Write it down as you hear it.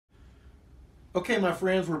Okay, my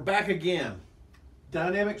friends, we're back again.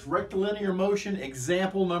 Dynamics rectilinear motion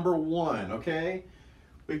example number 1, okay?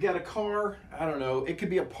 We've got a car, I don't know, it could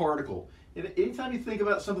be a particle. Anytime you think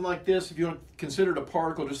about something like this, if you want to consider it a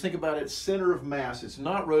particle, just think about its center of mass. It's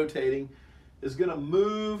not rotating, it's going to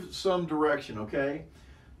move some direction, okay?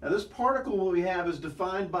 Now this particle what we have is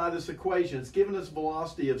defined by this equation. It's given us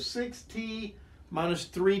velocity of 6t minus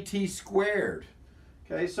 3t squared.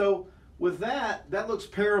 Okay, so with that looks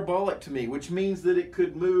parabolic to me, which means that it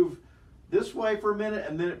could move this way for a minute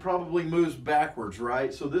and then it probably moves backwards,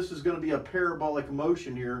 right? So this is going to be a parabolic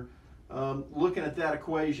motion here, looking at that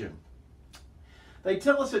equation. They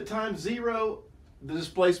tell us at time 0, the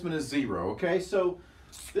displacement is 0, okay? So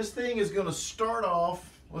this thing is going to start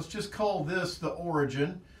off, let's just call this the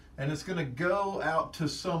origin, and it's going to go out to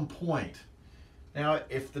some point. Now,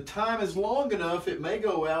 if the time is long enough, it may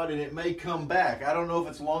go out and it may come back. I don't know if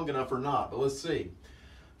it's long enough or not, but let's see.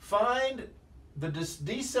 Find the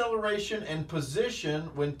deceleration and position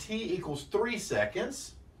when t equals 3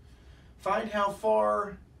 seconds. Find how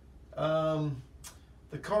far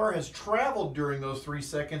the car has traveled during those 3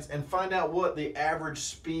 seconds and find out what the average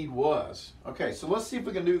speed was. Okay, so let's see if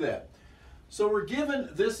we can do that. So we're given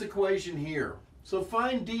this equation here. So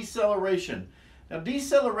find deceleration. Now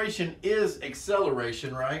deceleration is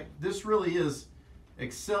acceleration, right? This really is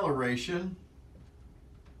acceleration,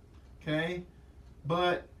 okay?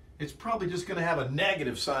 But it's probably just going to have a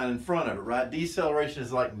negative sign in front of it, right? Deceleration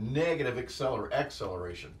is like negative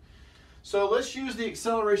acceleration. So let's use the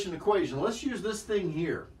acceleration equation. Let's use this thing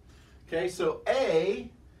here. Okay, so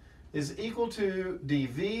A is equal to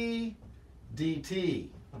dv dt,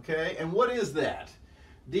 okay? And what is that?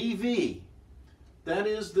 dv, that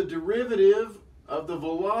is the derivative of the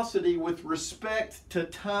velocity with respect to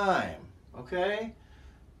time, okay?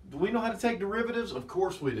 Do we know how to take derivatives? Of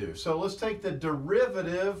course we do. So let's take the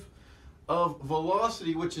derivative of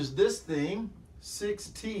velocity, which is this thing,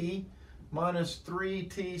 6t minus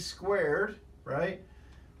 3t squared, right?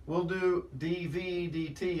 We'll do dv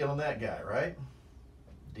dt on that guy, right?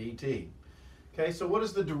 dt. Okay, so what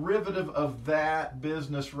is the derivative of that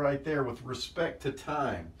business right there with respect to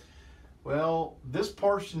time? Well, this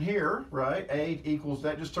portion here, right, a equals,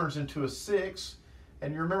 that just turns into a 6.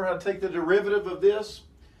 And you remember how to take the derivative of this,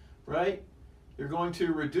 right? You're going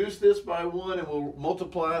to reduce this by 1 and we'll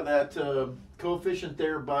multiply that coefficient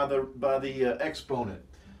there by the exponent.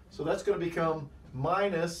 So that's going to become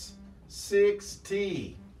minus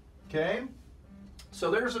 6t, okay?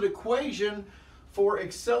 So there's an equation for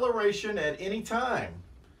acceleration at any time.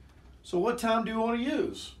 So what time do you want to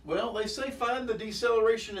use? Well, they say find the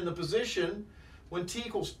deceleration in the position when t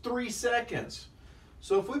equals 3 seconds.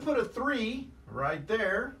 So if we put a 3 right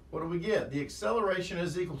there, what do we get? The acceleration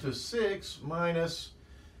is equal to 6 minus,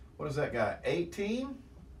 what is that guy, 18?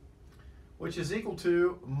 Which is equal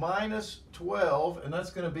to minus 12, and that's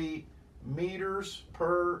going to be meters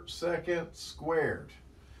per second squared.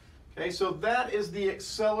 Okay, so that is the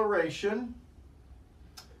acceleration.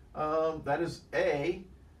 That is A.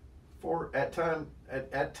 For at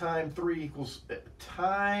time 3 equals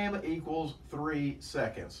time equals 3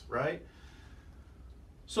 seconds, right?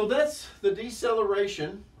 So that's the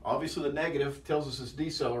deceleration. Obviously the negative tells us it's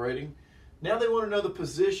decelerating. Now they want to know the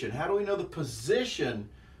position. How do we know the position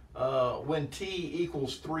when t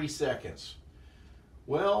equals 3 seconds?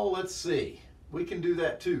 Well, let's see. We can do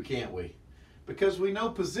that too, can't we? Because we know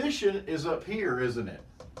position is up here, isn't it?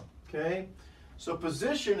 Okay, so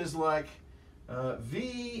position is like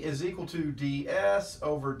v is equal to ds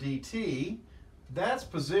over dt. That's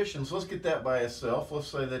position, so let's get that by itself. Let's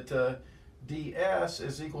say that ds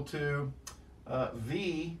is equal to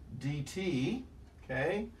v dt,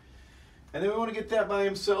 okay? And then we want to get that by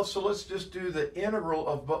himself, so let's just do the integral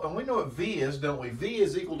of both. And we know what v is, don't we? V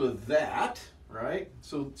is equal to that, right?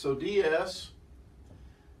 So ds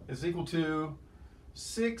is equal to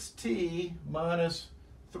 6t minus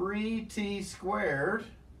 3t squared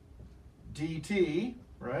dt,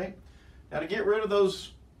 right? Now to get rid of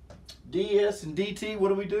those ds and dt,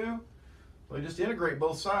 what do? We just integrate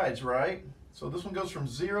both sides, right? So this one goes from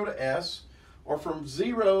 0 to s, or from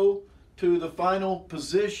 0 to the final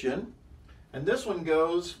position. And this one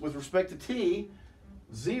goes, with respect to t,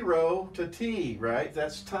 0 to t, right?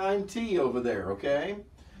 That's time t over there, okay?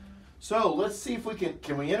 So let's see if we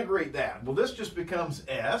can we integrate that? Well, this just becomes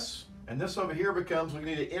s, and this over here becomes, we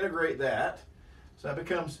need to integrate that. So that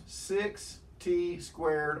becomes 6t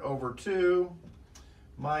squared over 2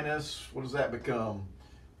 minus, what does that become?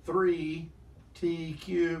 3t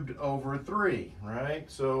cubed over 3,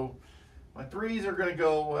 right? So my 3's are going to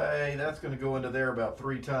go away. That's going to go into there about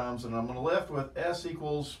 3 times, and I'm going to left with s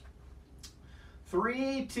equals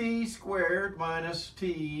 3t squared minus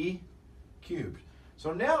t cubed.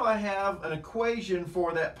 So now I have an equation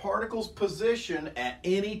for that particle's position at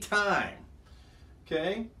any time.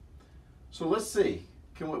 Okay? So let's see.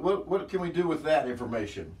 What can we do with that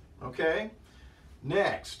information? Okay?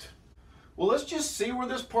 Next. Well, let's just see where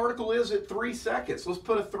this particle is at 3 seconds. Let's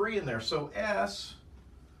put a 3 in there. So S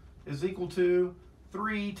is equal to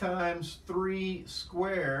 3 times 3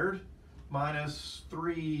 squared minus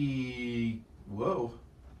 3,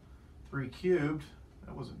 3 cubed.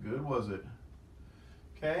 That wasn't good, was it?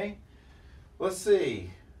 Okay. Let's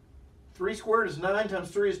see. 3 squared is 9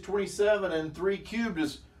 times 3 is 27, and 3 cubed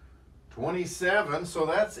is 27, so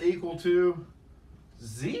that's equal to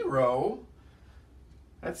 0.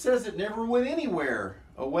 That says it never went anywhere.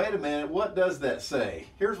 Oh, wait a minute. What does that say?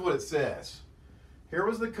 Here's what it says. Here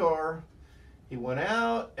was the car. He went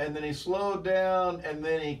out, and then he slowed down, and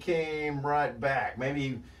then he came right back. Maybe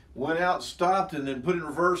he went out, stopped, and then put it in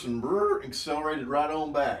reverse and accelerated right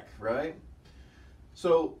on back, right?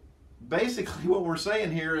 So basically what we're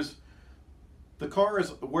saying here is the car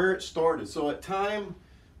is where it started. So at time,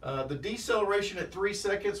 the deceleration at 3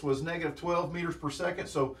 seconds was negative 12 meters per second.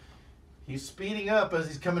 So he's speeding up as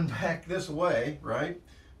he's coming back this way, right?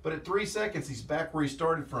 But at 3 seconds, he's back where he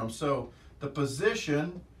started from. So the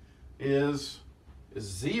position is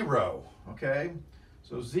 0, okay?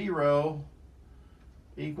 So 0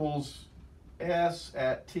 equals S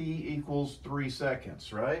at t equals 3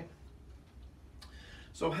 seconds, right?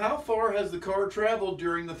 So how far has the car traveled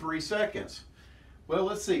during the 3 seconds? Well,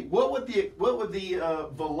 let's see. What would the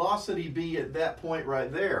velocity be at that point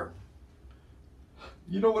right there?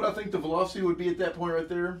 You know what I think the velocity would be at that point right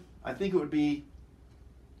there? I think it would be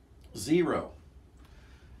 0.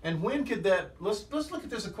 And when could that? Let's look at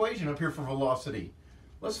this equation up here for velocity.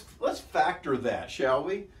 Let's factor that, shall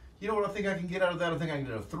we? You know what I think I can get out of that? I think I can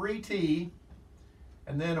get a 3t,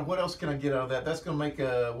 and then what else can I get out of that? That's going to make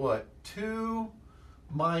a what? 2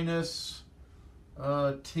 minus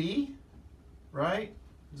t, right?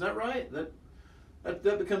 Is that right?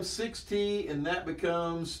 That becomes 6t, and that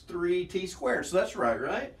becomes 3t squared. So that's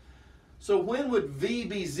right? So when would v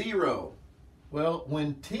be 0? Well,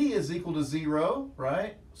 when t is equal to 0,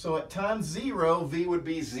 right? So at time 0, v would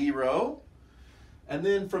be 0. And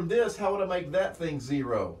then from this, how would I make that thing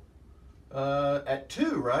 0? At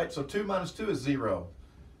 2, right? So 2 minus 2 is 0.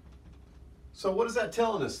 So what is that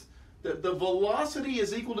telling us? That the velocity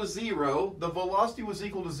is equal to 0. The velocity was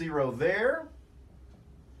equal to 0 there.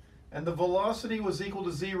 And the velocity was equal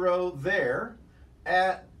to 0 there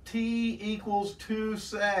at t equals 2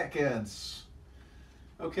 seconds.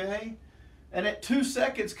 Okay? And at 2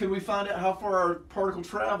 seconds, could we find out how far our particle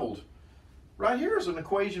traveled? Right here is an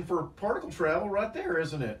equation for particle travel right there,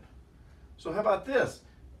 isn't it? So how about this?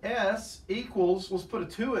 S equals, let's put a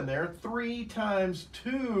 2 in there, 3 times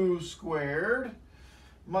 2 squared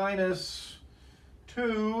minus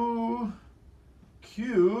 2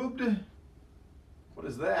 cubed. What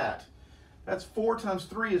is that? That's 4 times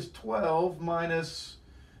 3 is 12 minus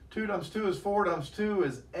 2 times 2 is 4 times 2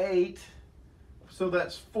 is 8. So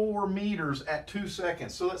that's 4 meters at 2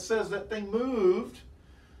 seconds. So that says that thing moved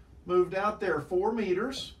out there 4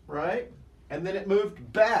 meters, right? And then it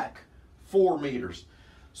moved back 4 meters.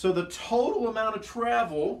 So the total amount of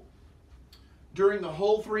travel during the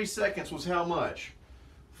whole 3 seconds was how much?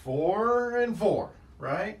 4 and 4,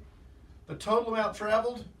 right? The total amount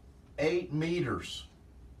traveled, 8 meters.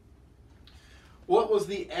 What was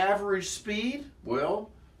the average speed? Well,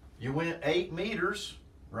 you went 8 meters,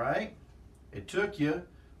 right? It took you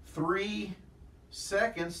 3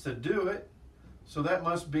 seconds to do it. So that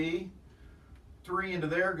must be 3 into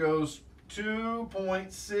there goes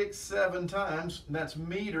 2.67 times, and that's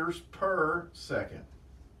meters per second.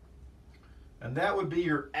 And that would be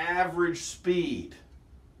your average speed.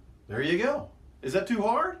 There you go. Is that too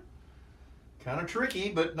hard? Kind of tricky,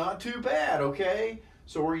 but not too bad, okay?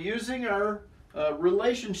 So we're using our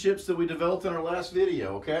relationships that we developed in our last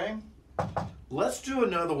video, okay? Let's do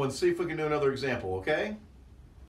another one, see if we can do another example, okay?